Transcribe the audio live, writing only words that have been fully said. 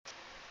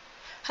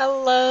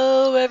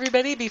Hello,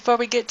 everybody. Before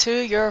we get to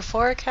your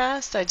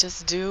forecast, I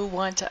just do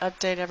want to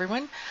update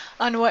everyone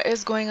on what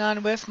is going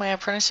on with my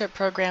apprenticeship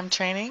program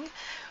training.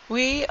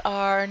 We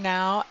are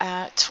now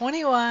at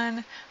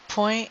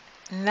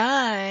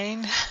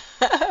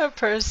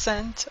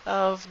 21.9%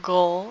 of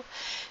goal.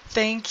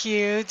 Thank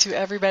you to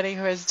everybody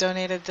who has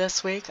donated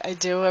this week. I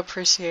do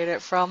appreciate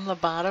it from the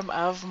bottom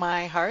of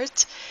my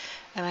heart.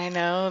 And I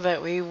know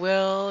that we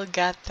will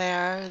get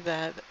there,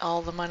 that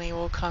all the money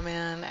will come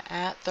in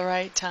at the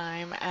right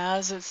time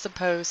as it's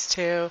supposed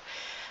to,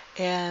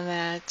 and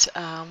that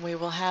we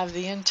will have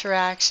the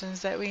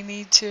interactions that we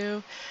need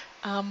to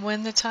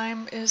when the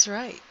time is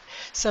right.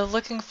 So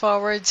looking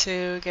forward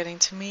to getting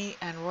to meet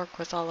and work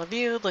with all of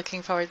you,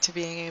 looking forward to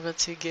being able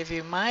to give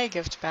you my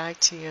gift back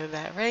to you,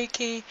 that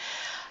Reiki,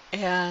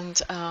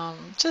 and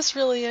just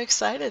really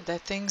excited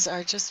that things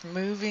are just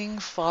moving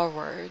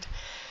forward.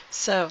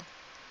 So,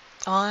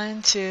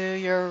 on to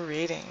your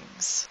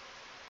readings.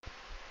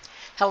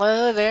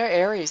 Hello there,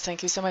 Aries.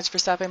 Thank you so much for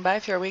stopping by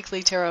for your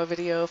weekly tarot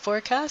video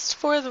forecast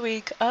for the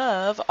week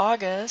of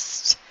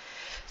August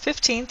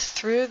 15th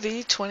through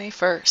the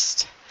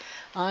 21st.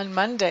 On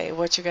Monday,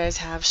 what you guys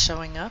have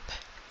showing up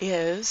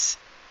is...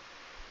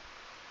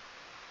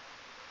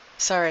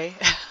 Sorry,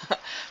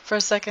 for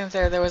a second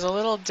there was a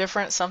little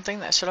different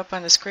something that showed up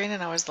on the screen,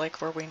 and I was like,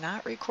 were we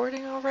not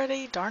recording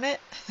already? Darn it.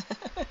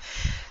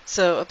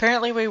 So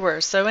apparently we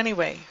were. So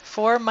anyway,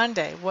 for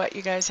Monday, what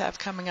you guys have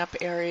coming up,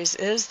 Aries,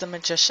 is the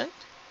Magician.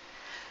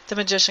 The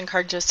Magician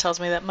card just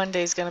tells me that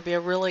Monday is going to be a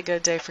really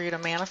good day for you to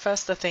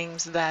manifest the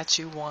things that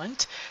you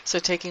want. So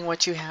taking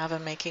what you have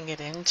and making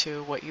it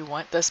into what you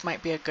want. This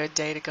might be a good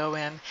day to go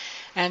in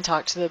and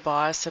talk to the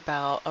boss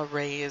about a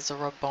raise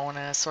or a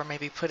bonus, or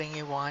maybe putting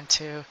you on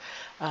to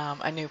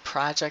a new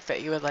project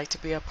that you would like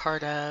to be a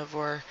part of,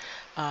 or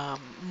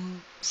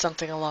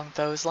something along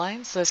those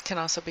lines. This can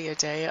also be a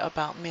day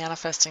about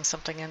manifesting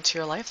something into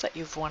your life that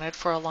you've wanted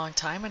for a long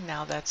time, and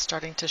now that's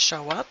starting to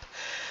show up.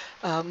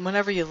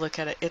 Whenever you look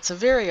at it, it's a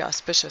very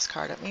auspicious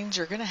card. It means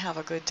you're going to have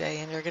a good day,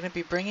 and you're going to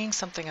be bringing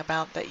something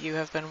about that you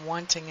have been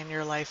wanting in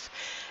your life,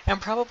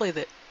 and probably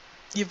that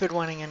you've been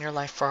wanting in your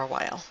life for a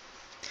while.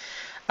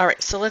 All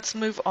right, so let's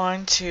move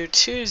on to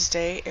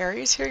Tuesday.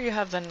 Aries, here you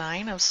have the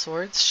Nine of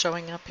Swords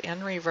showing up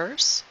in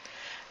reverse.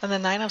 And the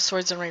Nine of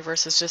Swords in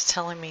reverse is just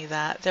telling me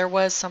that there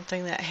was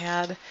something that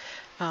had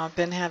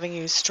been having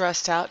you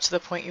stressed out to the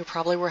point you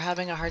probably were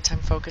having a hard time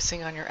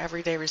focusing on your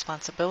everyday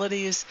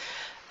responsibilities,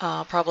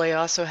 probably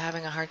also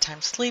having a hard time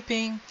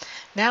sleeping.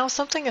 Now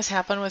something has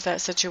happened with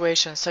that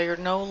situation, so you're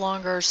no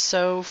longer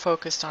so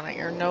focused on it.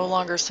 You're no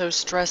longer so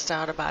stressed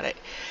out about it.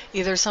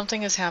 Either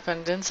something has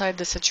happened inside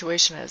the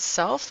situation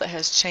itself that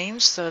has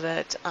changed so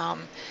that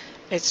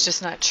it's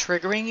just not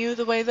triggering you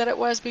the way that it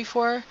was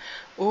before,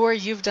 or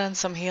you've done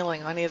some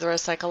healing on either a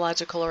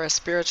psychological or a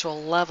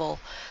spiritual level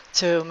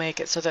to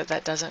make it so that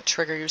that doesn't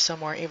trigger you some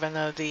more, even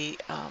though the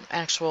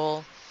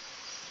actual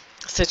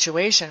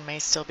situation may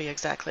still be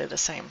exactly the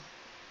same.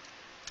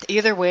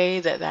 Either way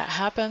that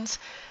happens,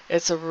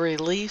 it's a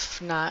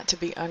relief not to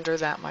be under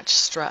that much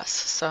stress.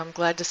 So I'm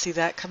glad to see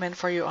that come in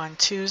for you on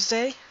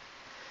Tuesday.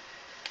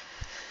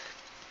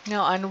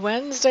 Now on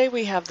Wednesday,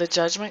 we have the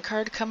Judgment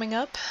card coming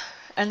up.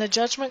 And the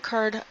Judgment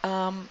card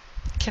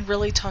can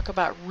really talk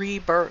about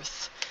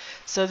rebirth.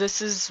 So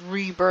this is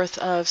rebirth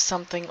of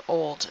something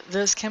old.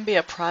 This can be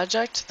a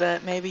project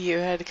that maybe you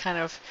had kind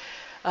of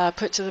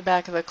put to the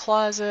back of the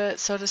closet,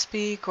 so to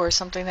speak, or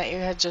something that you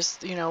had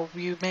just,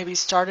 you maybe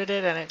started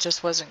it and it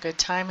just wasn't good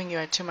timing. You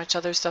had too much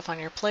other stuff on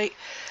your plate.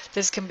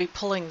 This can be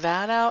pulling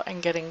that out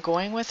and getting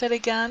going with it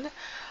again.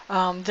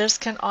 This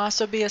can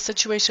also be a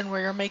situation where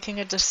you're making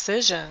a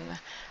decision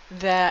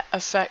that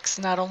affects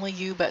not only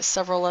you but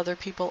several other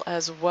people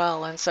as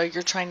well, and so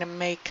you're trying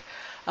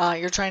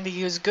to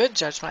use good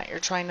judgment. You're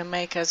trying to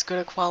make as good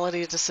a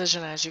quality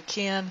decision as you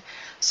can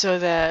so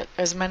that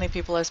as many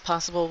people as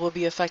possible will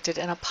be affected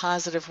in a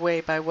positive way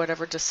by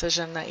whatever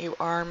decision that you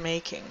are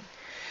making.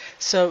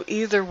 So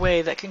either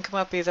way, that can come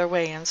up either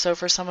way, and so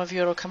for some of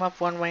you it'll come up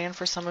one way and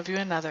for some of you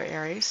another,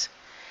 Aries.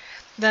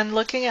 Then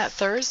looking at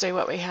Thursday,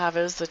 what we have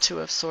is the Two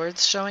of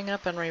Swords showing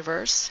up in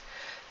reverse.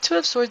 Two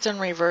of Swords in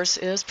reverse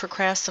is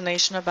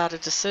procrastination about a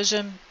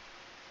decision.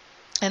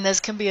 And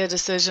this can be a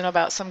decision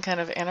about some kind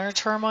of inner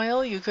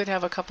turmoil. You could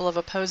have a couple of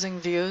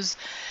opposing views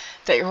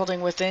that you're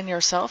holding within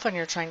yourself, and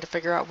you're trying to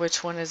figure out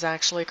which one is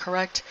actually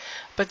correct.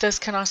 But this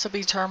can also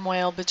be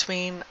turmoil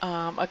between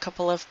a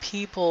couple of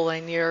people,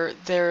 and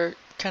they're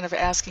kind of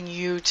asking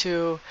you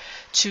to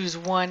choose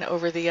one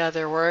over the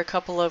other, or a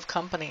couple of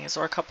companies,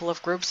 or a couple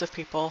of groups of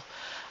people.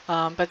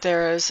 But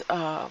there's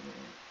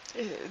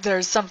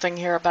something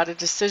here about a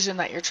decision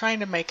that you're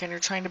trying to make, and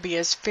you're trying to be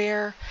as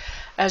fair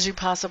as you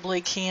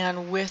possibly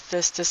can with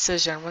this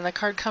decision. When the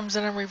card comes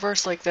in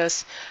reverse like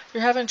this,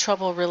 you're having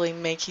trouble really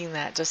making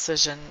that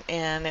decision,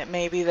 and it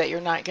may be that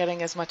you're not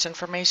getting as much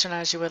information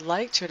as you would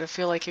like to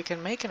feel like you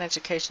can make an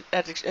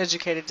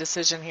educated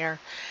decision here.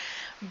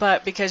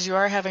 But because you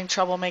are having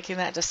trouble making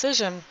that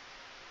decision,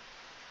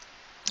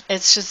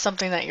 It's just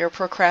something that you're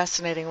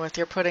procrastinating with,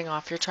 you're putting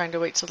off, you're trying to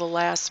wait till the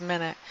last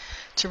minute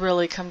to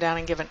really come down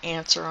and give an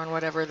answer on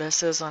whatever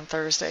this is on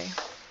Thursday.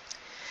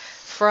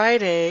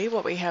 Friday,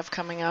 what we have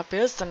coming up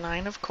is the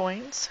Nine of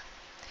Coins.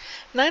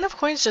 Nine of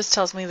Coins just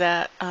tells me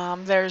that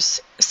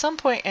there's some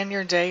point in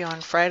your day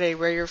on Friday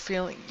where you're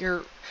feeling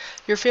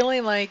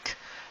like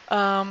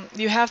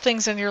you have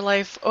things in your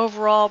life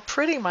overall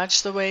pretty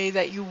much the way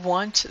that you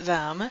want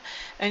them,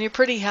 and you're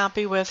pretty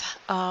happy with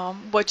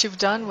what you've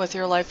done with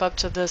your life up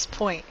to this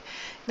point.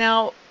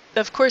 Now,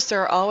 of course,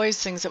 there are always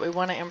things that we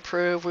want to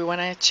improve, we want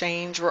to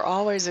change, we're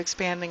always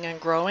expanding and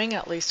growing,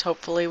 at least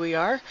hopefully we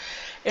are.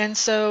 And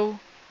so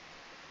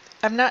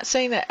I'm not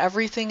saying that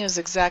everything is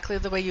exactly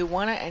the way you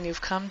want it and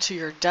you've come to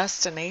your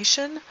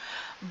destination,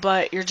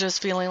 but you're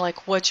just feeling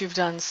like what you've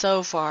done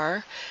so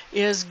far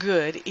is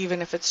good,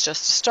 even if it's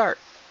just a start.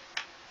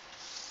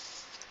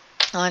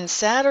 On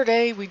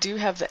Saturday, we do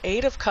have the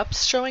Eight of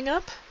Cups showing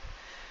up.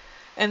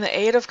 And the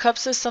Eight of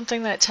Cups is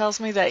something that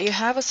tells me that you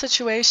have a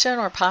situation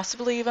or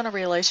possibly even a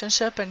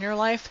relationship in your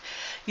life.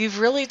 You've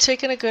really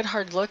taken a good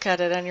hard look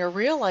at it and you're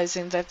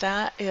realizing that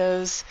that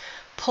is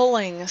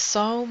pulling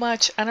so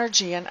much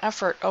energy and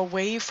effort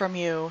away from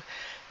you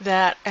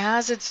that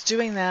as it's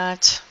doing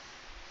that,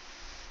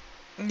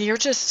 you're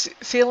just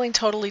feeling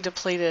totally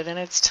depleted, and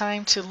it's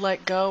time to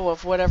let go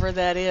of whatever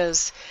that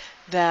is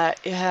that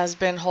it has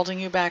been holding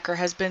you back or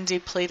has been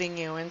depleting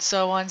you. And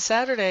so on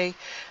Saturday,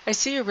 I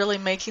see you really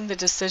making the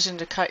decision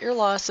to cut your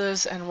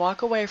losses and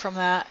walk away from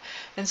that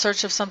in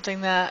search of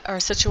something that, or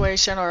a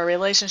situation or a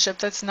relationship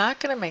that's not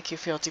going to make you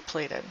feel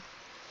depleted.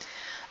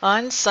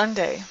 On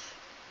Sunday,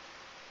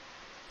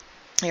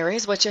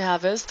 Aries, what you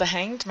have is the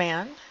Hanged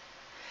Man.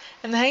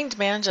 And the Hanged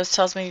Man just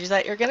tells me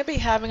that you're going to be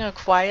having a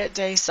quiet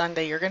day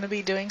Sunday. You're going to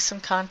be doing some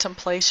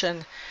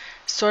contemplation,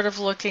 sort of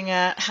looking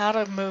at how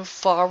to move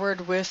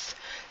forward with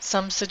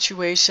some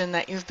situation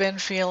that you've been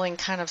feeling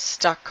kind of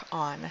stuck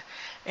on.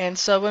 And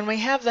so when we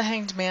have the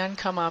Hanged Man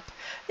come up,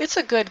 it's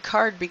a good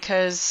card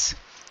because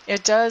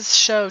it does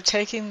show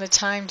taking the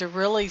time to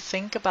really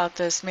think about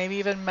this, maybe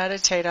even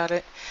meditate on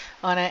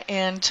it.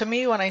 And to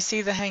me, when I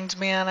see the Hanged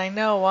Man, I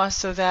know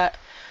also that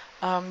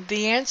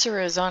the answer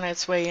is on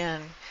its way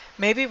in.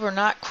 Maybe we're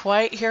not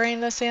quite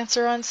hearing this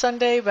answer on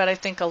Sunday, but I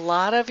think a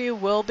lot of you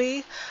will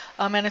be.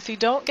 And if you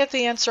don't get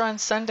the answer on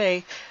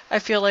Sunday, I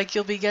feel like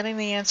you'll be getting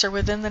the answer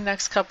within the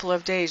next couple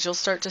of days. You'll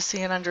start to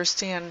see and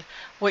understand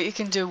what you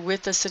can do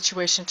with the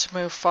situation to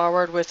move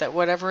forward with it,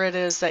 whatever it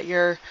is that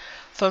you're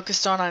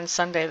focused on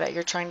Sunday, that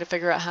you're trying to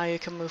figure out how you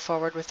can move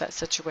forward with that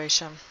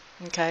situation.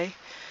 Okay?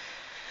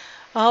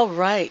 All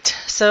right,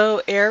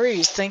 so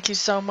Aries, thank you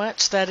so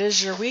much. That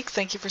is your week.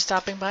 Thank you for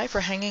stopping by, for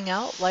hanging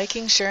out,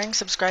 liking, sharing,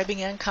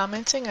 subscribing, and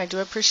commenting. I do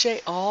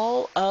appreciate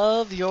all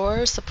of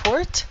your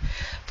support.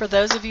 For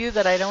those of you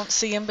that I don't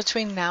see in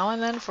between now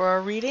and then for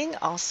a reading,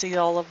 I'll see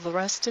all of the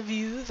rest of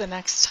you the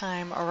next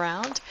time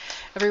around.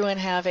 Everyone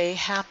have a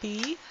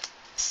happy,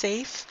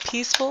 safe,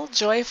 peaceful,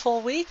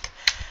 joyful week.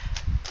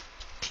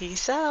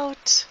 Peace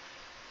out.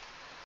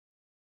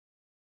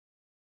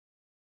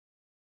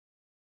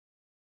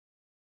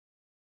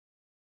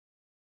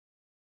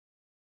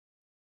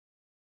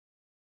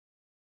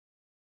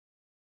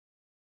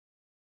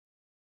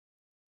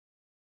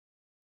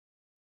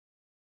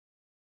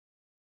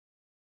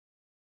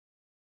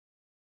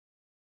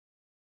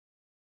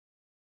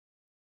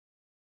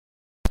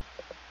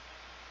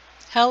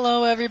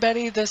 Hello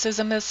everybody, this is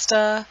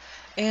Amista,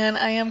 and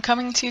I am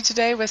coming to you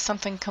today with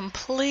something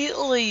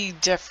completely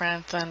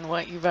different than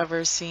what you've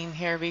ever seen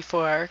here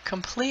before,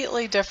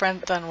 completely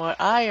different than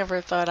what I ever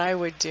thought I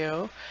would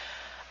do.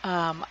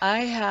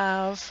 I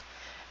have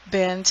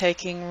been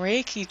taking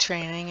Reiki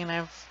training, and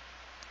I've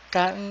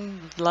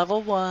gotten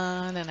level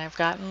 1 and I've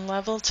gotten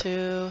level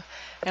 2,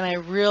 and I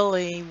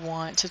really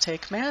want to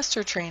take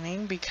master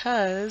training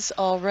because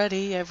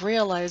already I've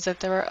realized that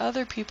there are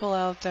other people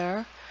out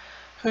there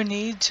who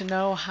need to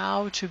know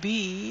how to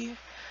be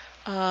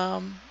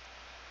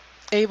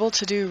able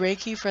to do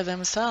Reiki for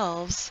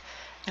themselves,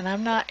 and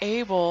I'm not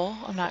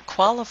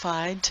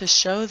qualified to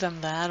show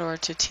them that or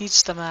to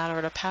teach them that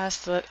or to pass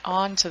that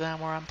on to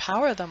them or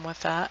empower them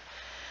with that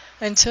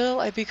until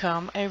I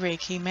become a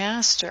Reiki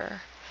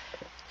Master.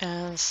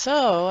 And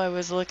so I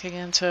was looking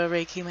into a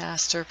Reiki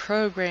Master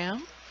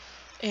program,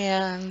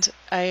 and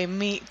I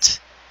meet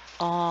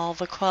all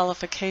the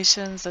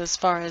qualifications as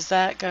far as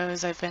that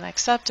goes. I've been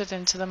accepted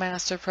into the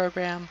master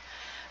program,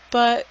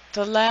 but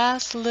the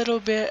last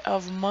little bit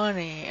of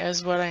money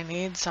is what I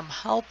need some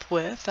help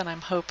with, and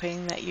I'm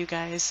hoping that you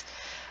guys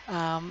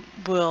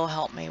will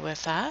help me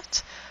with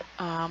that.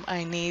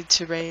 I need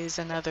to raise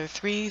another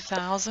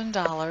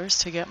 $3,000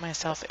 to get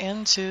myself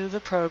into the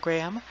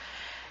program,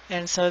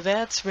 and so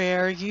that's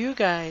where you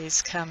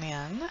guys come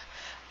in.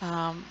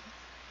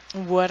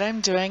 What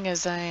I'm doing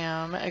is I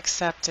am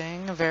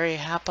accepting very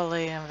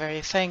happily and very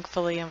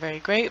thankfully and very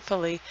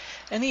gratefully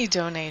any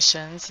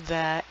donations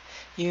that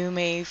you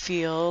may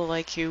feel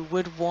like you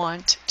would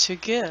want to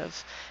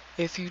give.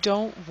 If you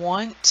don't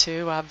want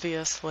to,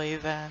 obviously,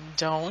 then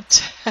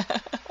don't.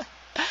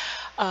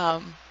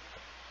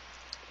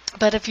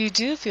 But if you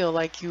do feel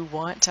like you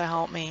want to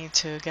help me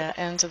to get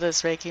into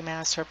this Reiki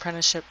Master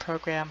Apprenticeship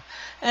Program,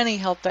 any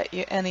help that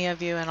any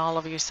of you and all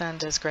of you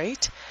send is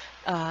great.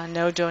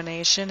 No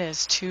donation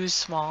is too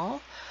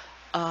small.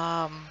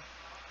 I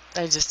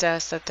just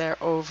ask that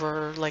they're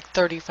over like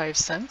 35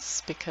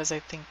 cents because I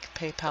think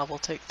PayPal will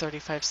take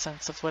 35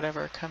 cents of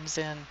whatever comes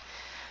in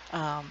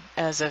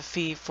as a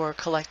fee for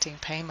collecting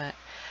payment.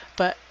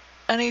 But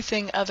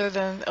anything other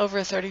than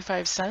over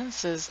 35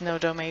 cents is no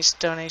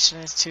donation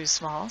is too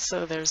small.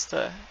 So there's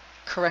the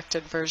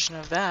corrected version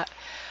of that.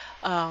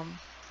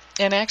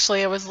 And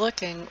actually I was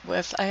looking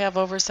I have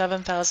over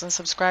 7,000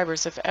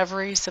 subscribers. If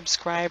every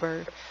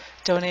subscriber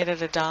donated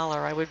 $1,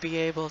 I would be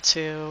able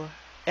to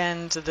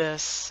end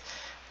this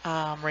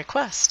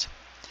request.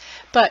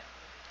 But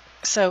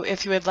so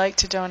if you would like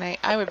to donate,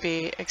 I would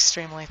be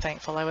extremely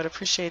thankful. I would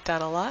appreciate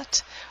that a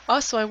lot.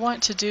 Also, I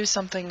want to do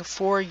something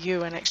for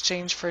you in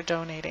exchange for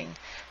donating.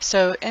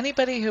 So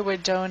anybody who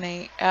would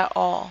donate at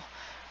all,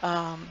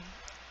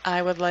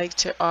 I would like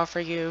to offer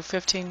you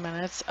 15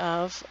 minutes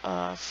of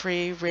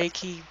free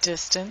Reiki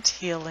distant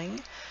healing.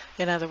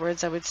 In other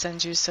words, I would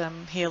send you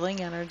some healing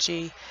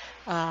energy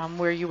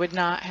where you would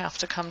not have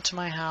to come to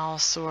my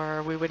house,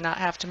 or we would not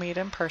have to meet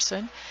in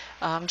person,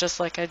 just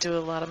like I do a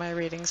lot of my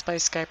readings by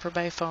Skype or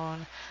by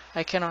phone.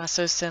 I can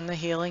also send the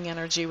healing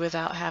energy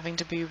without having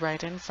to be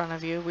right in front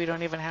of you. We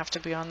don't even have to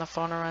be on the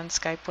phone or on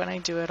Skype when I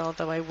do it,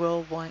 although I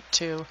will want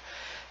to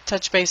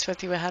touch base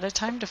with you ahead of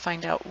time to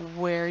find out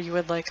where you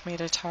would like me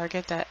to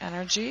target that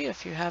energy.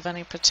 If you have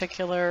any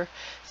particular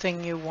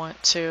thing you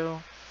want to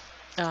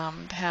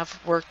have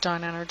worked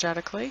on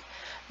energetically,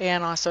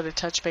 and also to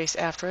touch base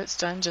after it's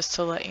done just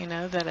to let you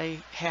know that I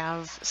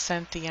have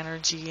sent the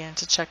energy in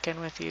to check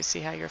in with you, see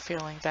how you're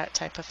feeling, that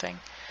type of thing.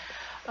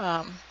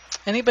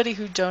 Anybody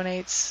who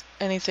donates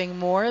anything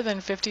more than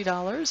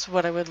 $50,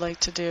 what I would like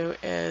to do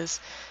is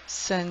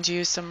send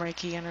you some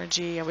Reiki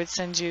energy. I would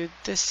send you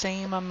the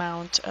same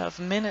amount of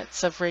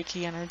minutes of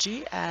Reiki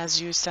energy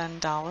as you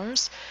send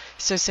dollars.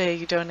 So say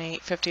you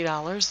donate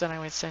 $50, then I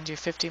would send you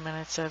 50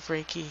 minutes of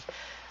Reiki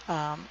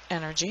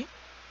energy.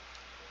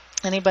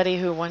 Anybody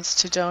who wants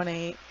to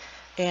donate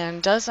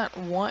and doesn't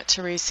want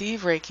to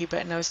receive Reiki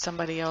but knows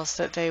somebody else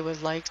that they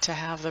would like to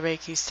have the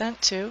Reiki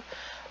sent to,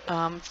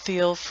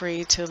 feel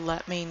free to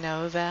let me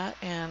know that,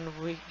 and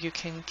you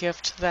can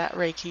gift that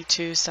Reiki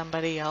to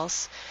somebody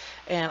else,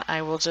 and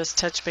I will just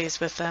touch base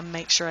with them,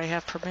 make sure I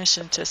have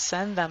permission to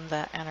send them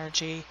that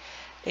energy,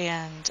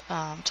 and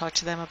talk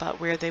to them about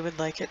where they would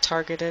like it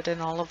targeted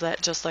and all of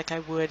that, just like I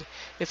would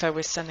if I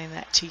was sending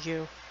that to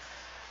you.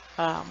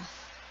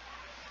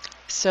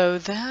 So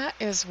that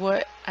is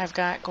what I've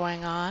got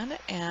going on,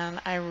 and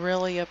I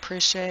really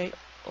appreciate,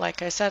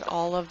 like I said,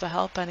 all of the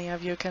help any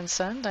of you can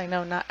send. I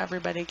know not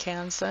everybody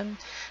can send,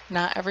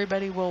 not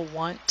everybody will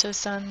want to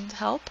send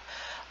help,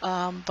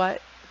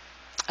 but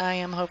I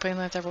am hoping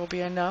that there will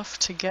be enough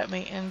to get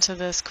me into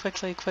this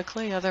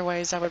quickly.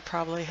 Otherwise I would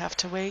probably have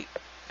to wait,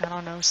 I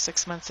don't know,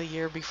 6 months, a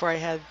year before I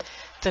had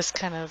this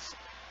kind of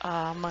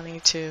money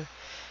to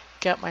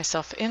get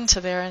myself into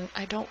there, and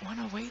I don't want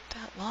to wait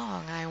that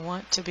long. I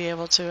want to be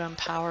able to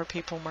empower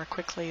people more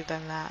quickly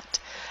than that.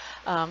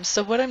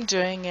 So what I'm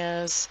doing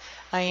is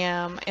I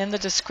am in the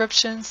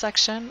description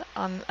section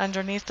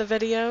underneath the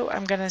video.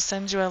 I'm going to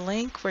send you a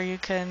link where you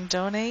can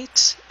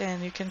donate,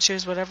 and you can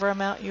choose whatever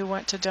amount you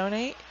want to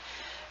donate,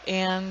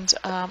 and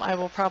I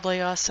will probably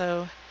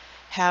also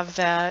have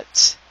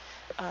that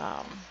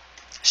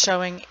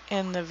showing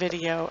in the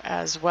video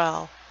as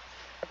well.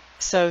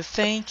 So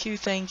thank you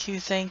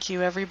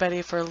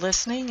everybody for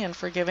listening and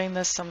for giving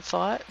this some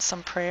thought,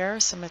 some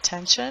prayer, some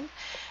attention.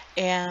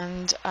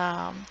 And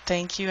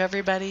thank you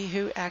everybody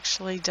who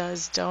actually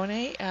does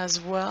donate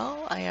as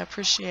well. I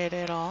appreciate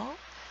it all.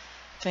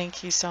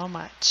 Thank you so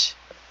much.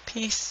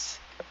 Peace.